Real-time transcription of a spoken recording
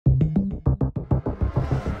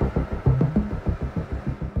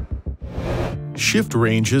Shift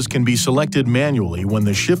ranges can be selected manually when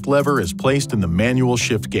the shift lever is placed in the manual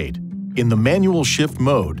shift gate. In the manual shift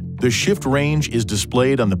mode, the shift range is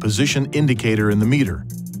displayed on the position indicator in the meter.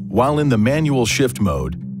 While in the manual shift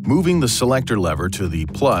mode, moving the selector lever to the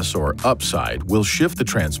plus or up side will shift the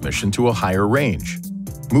transmission to a higher range.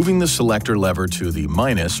 Moving the selector lever to the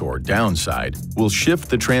minus or down side will shift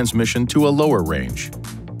the transmission to a lower range.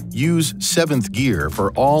 Use 7th gear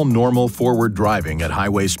for all normal forward driving at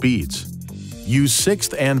highway speeds. Use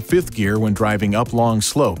 6th and 5th gear when driving up long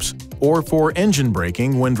slopes, or for engine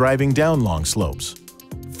braking when driving down long slopes.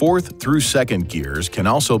 4th through 2nd gears can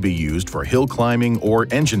also be used for hill climbing or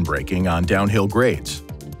engine braking on downhill grades.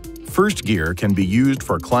 1st gear can be used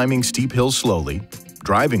for climbing steep hills slowly,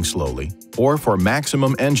 driving slowly, or for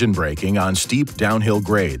maximum engine braking on steep downhill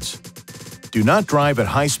grades. Do not drive at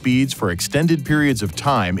high speeds for extended periods of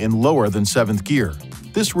time in lower than 7th gear.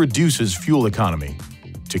 This reduces fuel economy.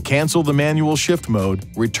 To cancel the manual shift mode,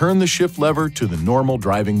 return the shift lever to the normal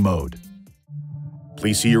driving mode.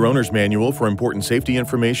 Please see your owner's manual for important safety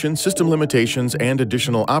information, system limitations, and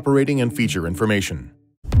additional operating and feature information.